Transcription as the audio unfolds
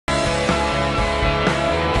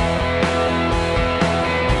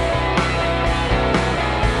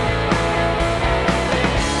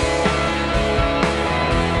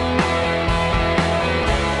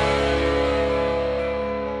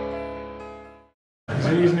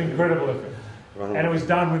is an incredible effort. And it was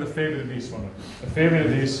done with a fair bit of this on it. A fair bit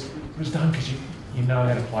of this. It was done because you know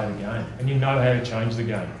how to play the game and you know how to change the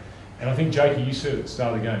game. And I think, Jakey, you said at the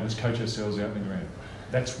start of the game, let's coach ourselves out in the ground.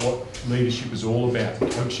 That's what leadership is all about,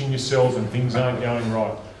 coaching yourselves when things aren't going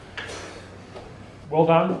right. Well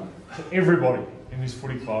done to everybody in this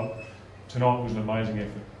footy club. Tonight was an amazing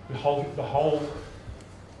effort. The whole,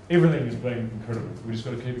 everything has been incredible. We just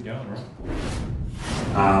got to keep it going,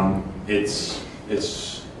 right?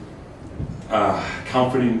 It's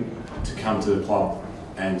comforting to come to the club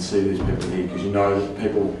and see these people here, because you know that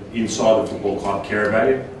people inside the football club care about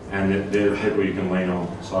you, and they're the people you can lean on.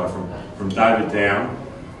 So from David down,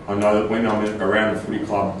 I know that when I'm around the footy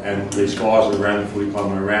club and these guys are around the footy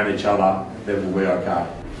club and around each other, that will be okay.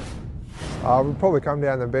 We probably come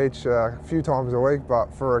down the beach a few times a week, but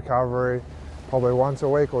for recovery, probably once a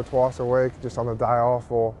week or twice a week, just on the day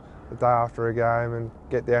off or the day after a game, and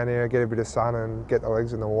get down here, get a bit of sun and get the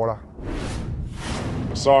legs in the water.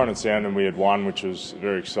 The siren had sounded and we had won, which was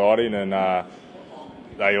very exciting, and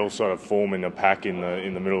they all sort of form in the pack in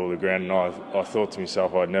the middle of the ground, and I thought to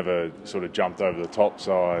myself I'd never sort of jumped over the top,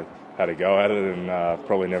 so I had a go at it, and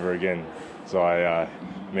probably never again. So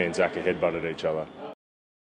me and Zach headbutted each other.